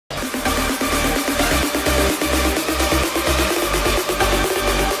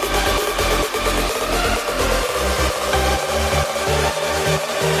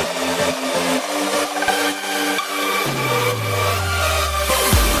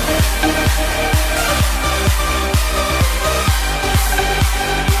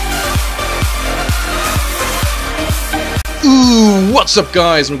What's up,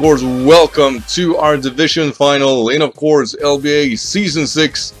 guys, and of course welcome to our division final in, of course, LBA Season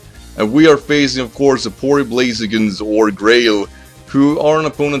 6, and we are facing, of course, the Pori Blazikens, or Grail, who are an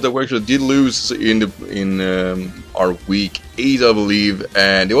opponent that we actually did lose in our week 8, I believe,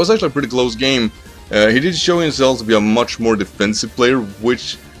 and it was actually a pretty close game. He did show himself to be a much more defensive player,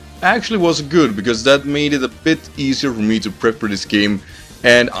 which actually was good, because that made it a bit easier for me to prep for this game.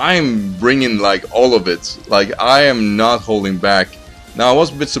 And I'm bringing like all of it, like I am not holding back. Now I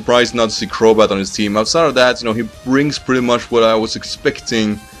was a bit surprised not to see Crobat on his team. Outside of that, you know, he brings pretty much what I was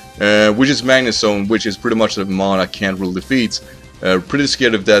expecting, which is Magnezone, which is pretty much the mon I can't really defeat. Pretty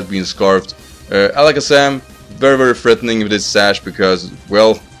scared of that being scarfed. Alakazam, very threatening with this sash because,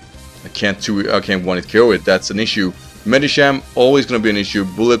 well, I can't one-hit KO it, that's an issue. Medicham, always gonna be an issue.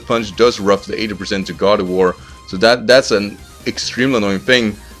 Bullet Punch does roughly 80% to God of War, so that's an extremely annoying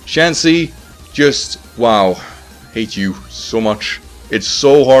thing. Chansey, just wow, hate you so much. It's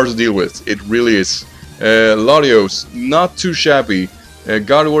so hard to deal with, it really is. Latios, not too shabby.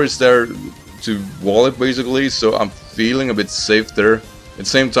 God of War is there to wall it basically, so I'm feeling a bit safe there. At the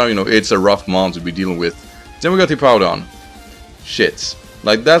same time, you know, it's a rough mon to be dealing with. Then we got Hippowdon. Shit.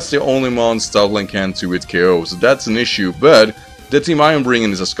 Like, that's the only mon Stoutlands can do with KO, so that's an issue. But the team I am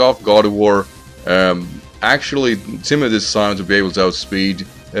bringing is a Scarf God of War. Actually timid this time to be able to outspeed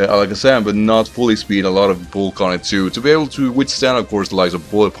Alakazam, but not fully speed, a lot of bulk on it too, to be able to withstand, of course, the likes of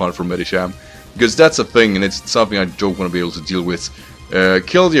Bullet Punch from Medicham, because that's a thing and it's something I don't want to be able to deal with.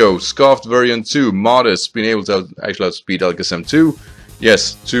 Keldeo, Scarfed variant 2, Modest, being able to actually outspeed Alakazam too.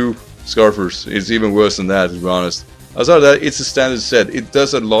 Yes, 2 Scarfers, it's even worse than that, to be honest. Outside of that, it's a standard set, it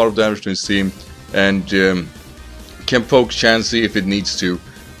does a lot of damage to his team, and can poke Chansey if it needs to.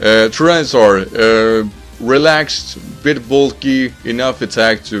 Tyranitar, relaxed, bit bulky, enough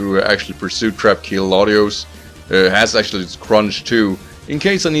attack to actually pursue trap kill Latios. Has actually crunch too, in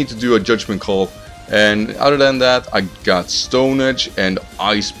case I need to do a judgment call. And other than that, I got Stone Edge and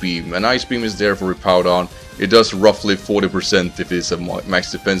Ice Beam. And Ice Beam is there for Hippowdon. It does roughly 40% if it's a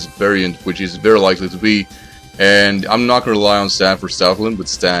max defense variant, which is very likely to be. And I'm not going to rely on Sand for Stoutlands, but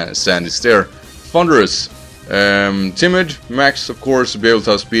Sand is there. Thunderous, timid, max of course to be able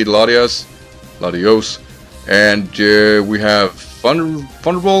to outspeed Latios. And we have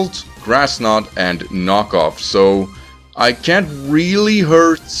Thunderbolt, Grass Knot, and Knockoff. So I can't really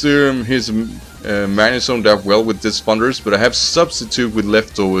hurt his Magnezone that well with this Thunderous, but I have Substitute with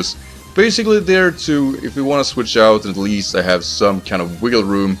leftovers. Basically there to, if we want to switch out, at least I have some kind of wiggle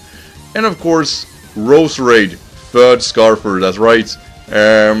room. And of course, Roserade, third Scarfer, that's right.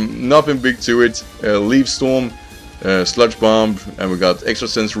 Nothing big to it. Leaf Storm, Sludge Bomb, and we got Extra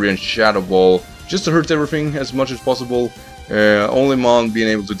Sensory and Shadow Ball, just to hurt everything as much as possible. Only mon being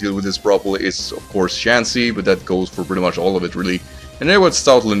able to deal with this properly is, of course, Chansey, but that goes for pretty much all of it, really. And then what's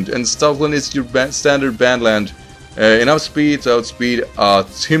Stoutland, and Stoutland is your standard bandland. Enough speed to outspeed a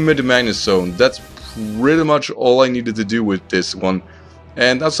timid Magnezone. That's pretty much all I needed to do with this one.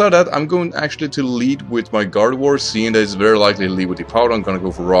 And outside that, I'm going actually to lead with my God of War, seeing that it's very likely to lead with the powder. I'm gonna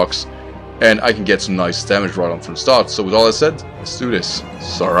go for rocks, and I can get some nice damage right on from the start. So with all that said, let's do this.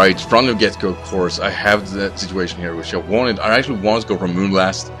 So alright, from the get-go, of course, I have that situation here which I wanted. I actually wanted to go for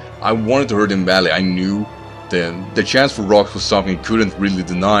Moonblast. I wanted to hurt him badly. I knew the chance for rocks was something he couldn't really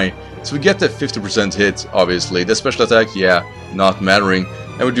deny. So we get that 50% hit, obviously. The special attack, yeah, not mattering.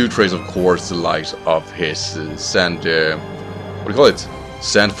 And we do trace, of course, the likes of his Sand... what do you call it?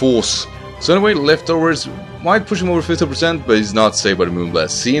 Sand Force. So anyway, leftovers might push him over 50%, but he's not saved by the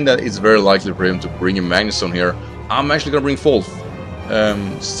Moonblast. Seeing that it's very likely for him to bring in Magnezone here, I'm actually gonna bring Folfe.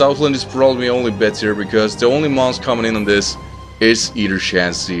 Stoutland is probably my only bet here, because the only mons coming in on this is either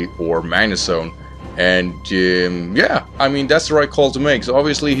Chansey or Magnezone. And yeah, I mean, that's the right call to make. So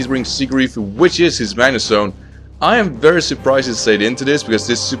obviously he's bringing Seagreath, which is his Magnezone. I am very surprised he stayed into this, because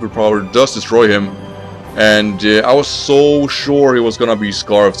this superpower does destroy him. And I was so sure he was gonna be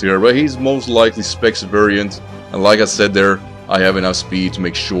scarfed here, but he's most likely Specs variant. And like I said there, I have enough speed to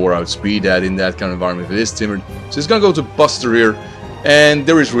make sure I outspeed that in that kind of environment if it is timid. So he's gonna go to Buster here, and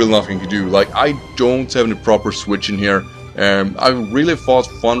there is really nothing to do. Like, I don't have any proper switch in here. I really thought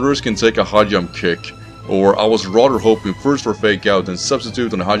Thunderous can take a high jump kick, or I was rather hoping first for Fake Out and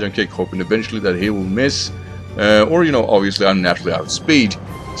Substitute on a high jump kick, hoping eventually that he will miss. Or, you know, obviously I'm naturally outspeed.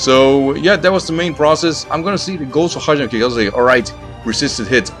 So yeah, that was the main process. I'm gonna see if it goes for high jump kick. I'll say, alright, resisted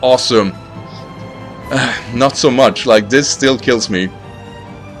hit, awesome. Not so much, like this still kills me.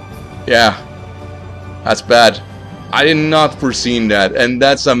 Yeah, that's bad. I did not foreseen that, and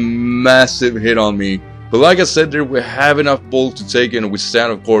that's a massive hit on me. But like I said there, we have enough bulk to take in and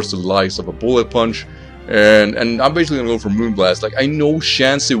withstand, of course, the likes of a Bullet Punch. and I'm basically gonna go for Moonblast. Like, I know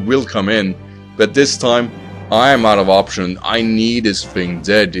Chansey will come in, but this time I am out of option. I need this thing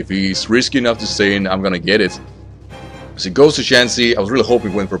dead. If he's risky enough to stay in, I'm gonna get it. So he goes to Chansey. I was really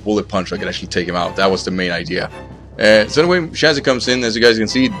hoping he went for Bullet Punch. I could actually take him out. That was the main idea. So anyway, Chansey comes in. As you guys can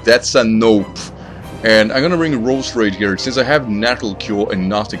see, that's a nope. And I'm gonna bring Rose Raid here. Since I have Natural Cure and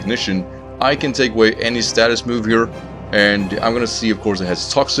not Ignition, I can take away any status move here. And I'm gonna see, of course, it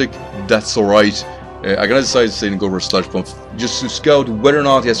has Toxic. That's alright. I'm gonna decide to stay and go for a Sludge Bomb just to scout whether or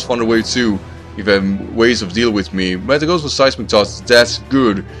not he has Thunder Wave 2. If I have ways of deal with me. But if it goes for Seismic Toss, that's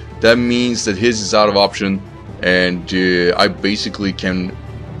good. That means that his is out of option. And I basically can...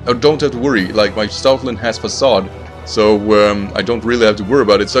 I don't have to worry. Like, my Stoutland has Facade. So I don't really have to worry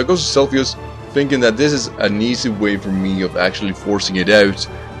about it. So I go to Celsius, thinking that this is an easy way for me of actually forcing it out.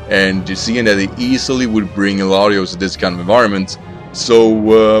 And seeing that it easily would bring Eladios to this kind of environment. So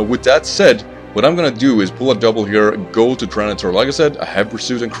with that said, what I'm gonna do is pull a double here, go to Tranitor. Like I said, I have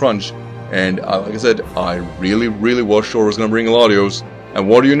Pursuit and Crunch. And like I said, I really was sure I was going to bring Eladios. And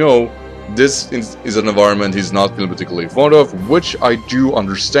what do you know? This is an environment he's not feeling particularly fond of, which I do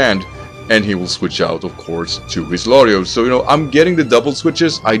understand. And he will switch out, of course, to his Eladios. So, you know, I'm getting the double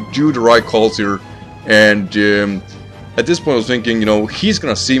switches. I do the right calls here. And at this point I was thinking, you know, he's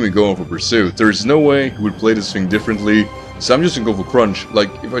going to see me going for Pursuit. There is no way he would play this thing differently. So I'm just going to go for Crunch. Like,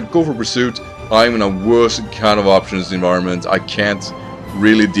 if I go for Pursuit, I'm in a worse kind of options environment. I can't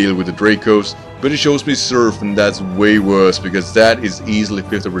really deal with the Dracos, but it shows me Surf, and that's way worse because that is easily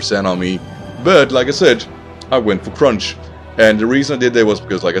 50% on me. But like I said, I went for Crunch, and the reason I did that was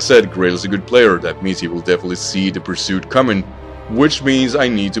because, like I said, Grail is a good player. That means he will definitely see the Pursuit coming, which means I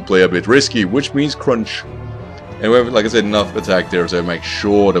need to play a bit risky, which means Crunch. And we have, like I said, enough attack there, so I make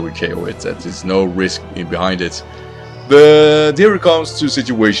sure that we KO it, that there's no risk in behind it. But here it comes to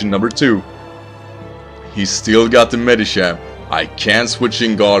situation number 2. He's still got the Medicham. I can't switch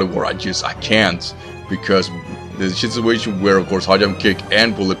in God of War, I can't, because there's a situation where, of course, High Jump Kick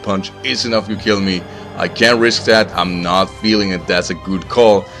and Bullet Punch is enough to kill me. I can't risk that. I'm not feeling it. That's a good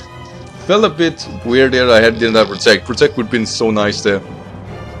call. Felt a bit weird there. I didn't have Protect. Protect would have been so nice there.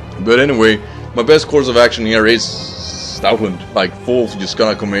 But anyway, my best course of action here is Stoutland. Like, Folfe just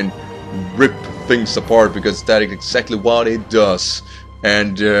gonna come in, rip things apart, because that is exactly what it does.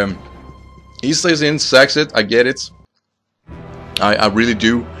 And he stays in, sacks it. I get it. I really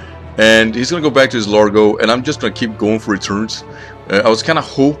do. And he's gonna go back to his Largo, and I'm just gonna keep going for returns. I was kind of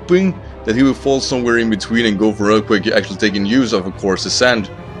hoping that he would fall somewhere in between and go for Earthquake, actually taking use of course, his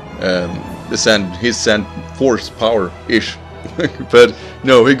sand force power-ish. But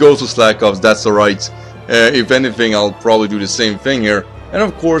no, he goes to Slack Offs, that's alright. If anything, I'll probably do the same thing here. And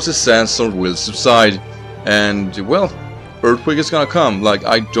of course, the Sandstorm will subside. And, well, Earthquake is gonna come. Like,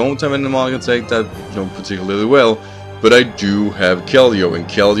 I don't have any money to take that, you know, particularly well. But I do have Keldeo, and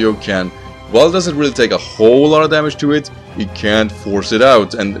Keldeo can, while it doesn't really take a whole lot of damage to it, it can't force it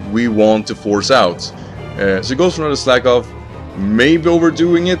out, and we want to force out. So he goes for another Slack Off, maybe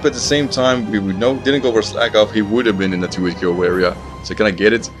overdoing it, but at the same time, we would know, didn't go for a Slack Off, he would have been in the 2-hit KO area. So can I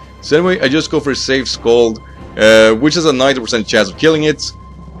get it? So anyway, I just go for a safe Scald, which has a 90% chance of killing it.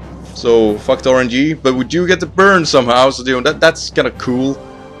 So fuck the RNG, but we do get the burn somehow, so you know, that's kind of cool.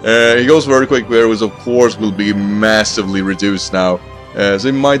 He goes for Earthquake Bear, which of course will be massively reduced now. So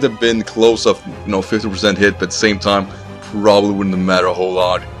it might have been close of, you know, 50% hit, but at the same time, probably wouldn't matter a whole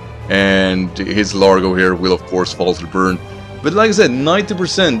lot. And his Largo here will of course fall to the burn. But like I said,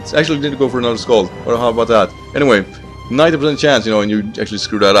 90%. Actually didn't go for another Scald. Or how about that? Anyway, 90% chance, you know, and you actually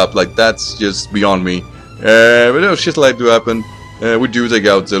screw that up. Like, that's just beyond me. But you know, shit like to happen. We do take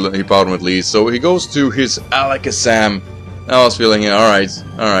out the Hippodrome at least. So he goes to his Alakazam. I was feeling, alright,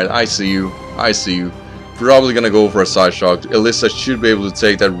 I see you. Probably gonna go for a Side Shock. Alyssa should be able to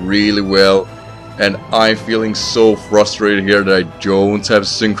take that really well. And I'm feeling so frustrated here that I don't have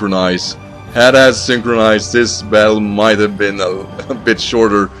Synchronize. Had I Synchronized, this battle might have been a bit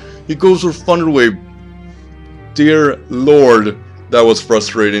shorter. He goes for Thunder Wave. Dear Lord, that was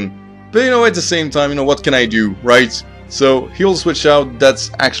frustrating. But you know, at the same time, you know, what can I do, right? So he'll switch out,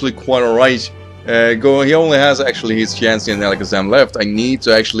 that's actually quite alright. He only has actually his Chansey and Alakazam left. I need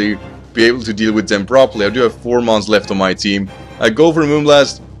to actually be able to deal with them properly. I do have 4 months left on my team. I go for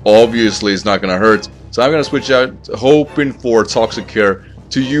Moonblast. Obviously, it's not gonna hurt. So I'm gonna switch out, hoping for Toxic Care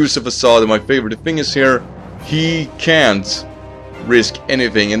to use the Facade. My favorite thing is here, he can't risk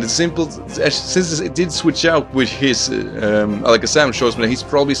anything. And it's simple, since it did switch out with his Alakazam, shows me that he's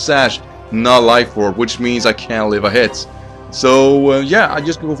probably Sash, not Life Orb, which means I can't live a hit. So yeah, I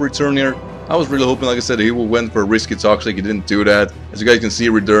just go for return here. I was really hoping, like I said, he will went for a risky toxic. He didn't do that. As you guys can see,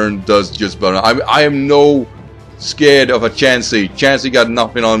 return does just about. I am no scared of a Chansey. Chansey got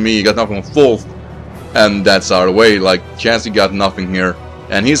nothing on me. He got nothing on Folfe. And that's out of the way. Like, Chansey got nothing here.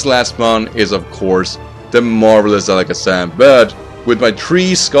 And his last spawn is, of course, the marvelous Alakazam. But with my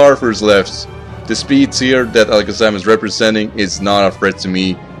 3 Scarfers left, the speeds here that Alakazam is representing is not a threat to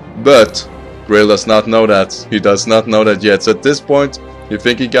me. But Grail does not know that. He does not know that yet. So at this point, you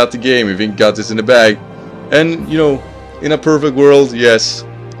think he got the game. You think he got this in the bag. And, you know, in a perfect world, yes,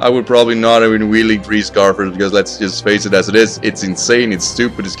 I would probably not have been wheeling 3 Scarfers, because let's just face it as it is. It's insane, it's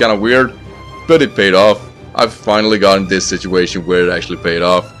stupid, it's kind of weird. But it paid off. I've finally gotten this situation where it actually paid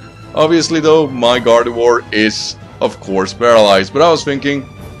off. Obviously though, my Gardevoir is, of course, paralyzed. But I was thinking,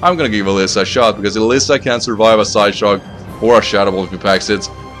 I'm gonna give Alyssa a shot, because Alyssa can survive a Side Shock or a Shadow Ball if he packs it.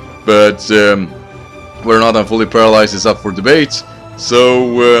 But whether or not I'm fully paralyzed is up for debate. So,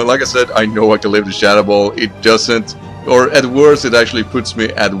 like I said, I know I can live the Shadow Ball. It doesn't, or at worst, it actually puts me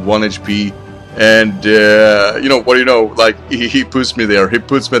at 1 HP. And, you know, what do you know, like, he puts me there. He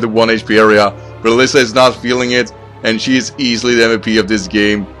puts me at the 1 HP area. But Alyssa is not feeling it, and she is easily the MVP of this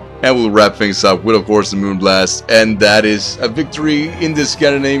game. And we'll wrap things up with, of course, the Moonblast. And that is a victory in the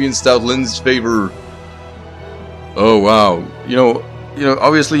Scandinavian Stoutlands' favor. Oh, wow. You know,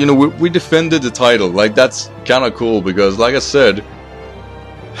 obviously, you know, we defended the title. Like, that's kind of cool, because, like I said,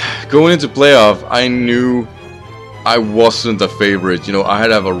 going into playoff, I knew I wasn't a favorite. You know, I had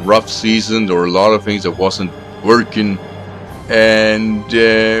to have a rough season. There were a lot of things that wasn't working. And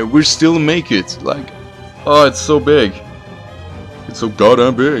we still make it. Like, oh, it's so big. It's so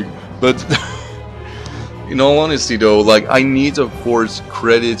goddamn big. But in all honesty though, like, I need to, of course,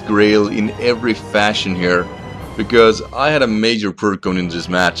 credit Grail in every fashion here. Because I had a major perk going into this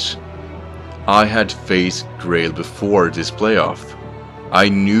match. I had faced Grail before this playoff. I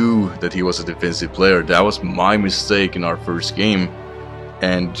knew that he was a defensive player. That was my mistake in our first game.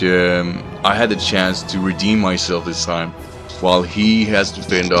 And I had the chance to redeem myself this time. While he has to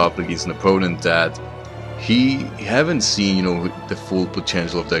fend off against an opponent that he haven't seen, you know, the full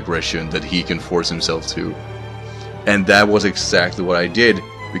potential of the aggression that he can force himself to. And that was exactly what I did.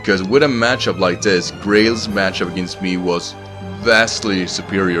 Because with a matchup like this, Grail's matchup against me was vastly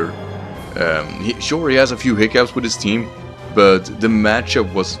superior. Sure, he has a few hiccups with his team, but the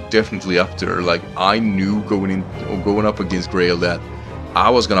matchup was definitely up there. Like, I knew going up against Grail that I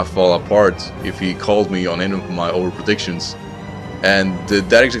was gonna fall apart if he called me on any of my over predictions. And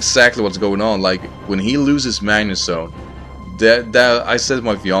that is exactly what's going on. Like, when he loses Magnus Zone, that I said to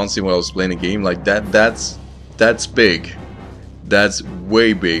my fiance when I was playing the game, like, that's big. That's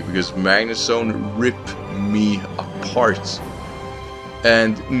way big, because Magnus Zone ripped me apart.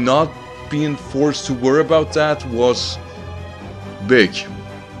 And not being forced to worry about that was big.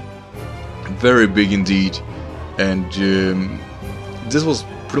 Very big indeed. And this was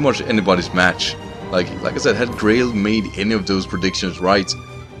pretty much anybody's match. Like I said, had Grail made any of those predictions right,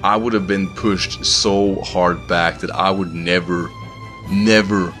 I would have been pushed so hard back that I would never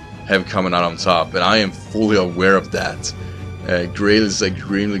have come out on top. And I am fully aware of that. Grail is an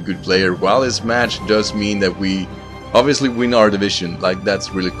extremely good player. While this match does mean that we obviously win our division, like, that's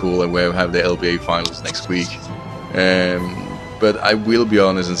really cool, and we have the LBA finals next week. But I will be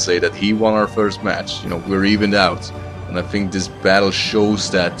honest and say that he won our first match. You know, we're evened out, and I think this battle shows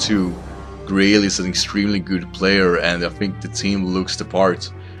that too. Grail is an extremely good player, and I think the team looks the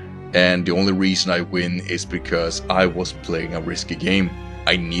part. And the only reason I win is because I was playing a risky game.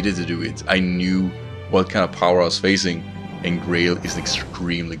 I needed to do it. I knew what kind of power I was facing. And Grail is an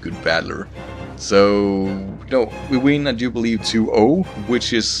extremely good battler. So, you know, we win, I do believe, 2-0,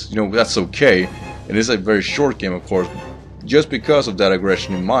 which is, you know, that's okay. It is a very short game, of course, just because of that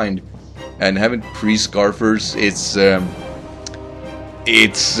aggression in mind. And having 3 Scarfers, it's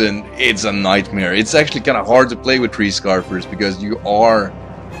a nightmare. It's actually kind of hard to play with 3 Scarfers, because you are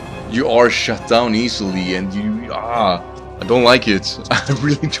shut down easily, and I don't like it. I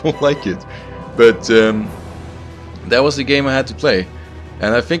really don't like it. But that was the game I had to play,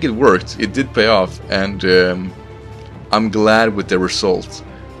 and I think it worked. It did pay off, and I'm glad with the result.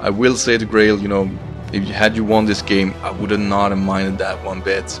 I will say to Grail, you know, had you won this game, I would have not minded that one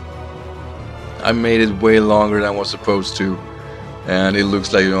bit. I made it way longer than I was supposed to, and it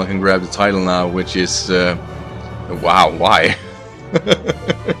looks like, you know, I can grab the title now, which is wow, why?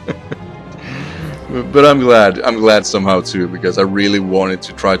 But I'm glad somehow too, because I really wanted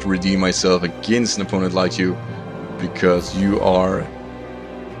to try to redeem myself against an opponent like you. Because you are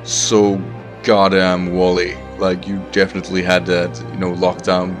so goddamn wally. Like, you definitely had that, you know,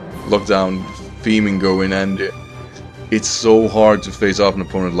 lockdown theming going, and it's so hard to face off an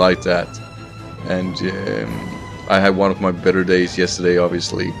opponent like that. and I had one of my better days yesterday,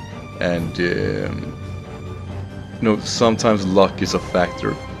 obviously, and you know, sometimes luck is a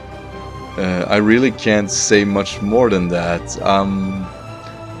factor. I really can't say much more than that.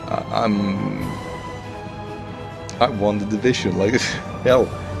 I won the division, like hell.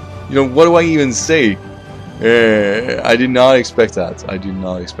 You know, what do I even say? I did not expect that. I did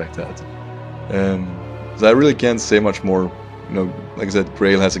not expect that. So I really can't say much more. You know, like I said,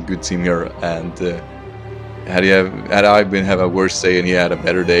 Grail has a good team here, and had I been have a worse day and he had a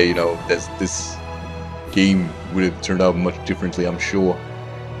better day, you know, this game would have turned out much differently, I'm sure.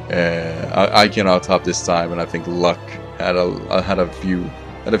 I cannot top this time, and I think luck had a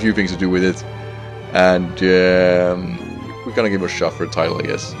few things to do with it, and we're gonna give it a shot for a title, I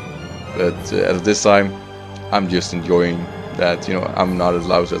guess. But as of this time, I'm just enjoying that, you know, I'm not as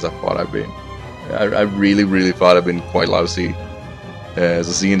lousy as I thought I'd been. I really thought I'd been quite lousy. So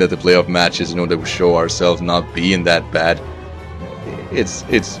seeing that the playoff matches, you know, that we show ourselves not being that bad,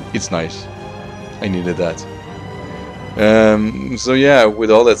 it's nice. I needed that. So yeah,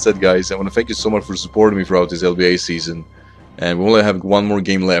 with all that said, guys, I want to thank you so much for supporting me throughout this LBA season. And we only have one more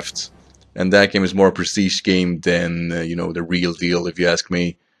game left, and that game is more a prestige game than you know, the real deal, if you ask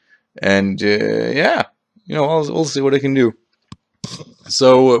me. And yeah, you know, we'll see what I can do.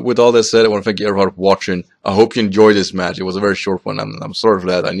 So with all that said, I want to thank you everyone for watching. I hope you enjoyed this match. It was a very short one. I'm sorry for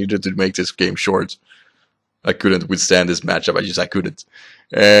that. I needed to make this game short. I couldn't withstand this matchup. I couldn't.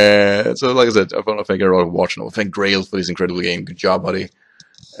 So like I said, I want to thank everyone for watching. I want to thank Grail for this incredible game. Good job, buddy.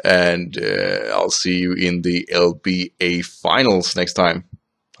 And I'll see you in the LBA finals next time.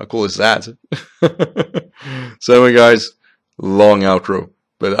 How cool is that? So anyway, guys, long outro.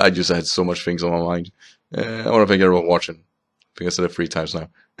 But I just had so much things on my mind. I want to thank everyone watching. I think I said it 3 times now.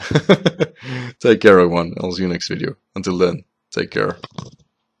 Take care, everyone. I'll see you next video. Until then, take care.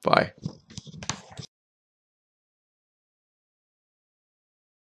 Bye.